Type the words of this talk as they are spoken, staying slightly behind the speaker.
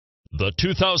The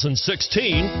 2016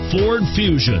 Ford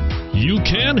Fusion. You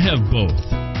can have both.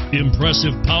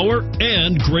 Impressive power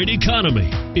and great economy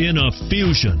in a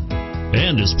Fusion,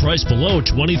 and is priced below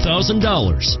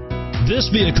 $20,000.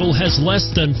 This vehicle has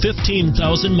less than 15,000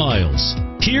 miles.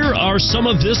 Here are some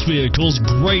of this vehicle's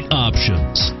great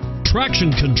options: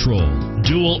 traction control,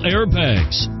 dual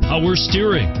airbags, power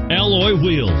steering, alloy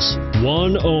wheels,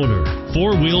 one owner,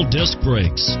 four-wheel disc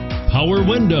brakes, power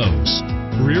windows,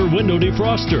 rear window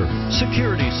defroster,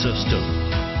 security system.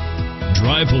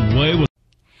 Drive away with.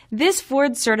 This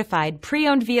Ford-certified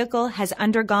pre-owned vehicle has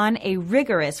undergone a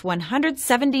rigorous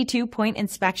 172-point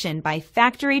inspection by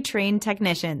factory-trained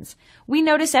technicians. We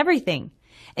notice everything.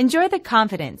 Enjoy the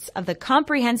confidence of the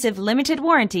comprehensive limited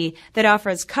warranty that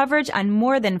offers coverage on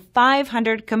more than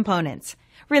 500 components.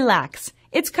 Relax,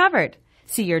 it's covered.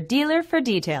 See your dealer for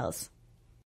details.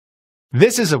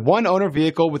 This is a one-owner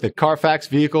vehicle with a CARFAX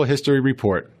Vehicle History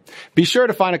Report. Be sure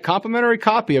to find a complimentary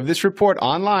copy of this report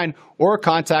online or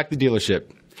contact the dealership.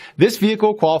 This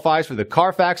vehicle qualifies for the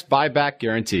CARFAX buyback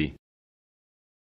guarantee.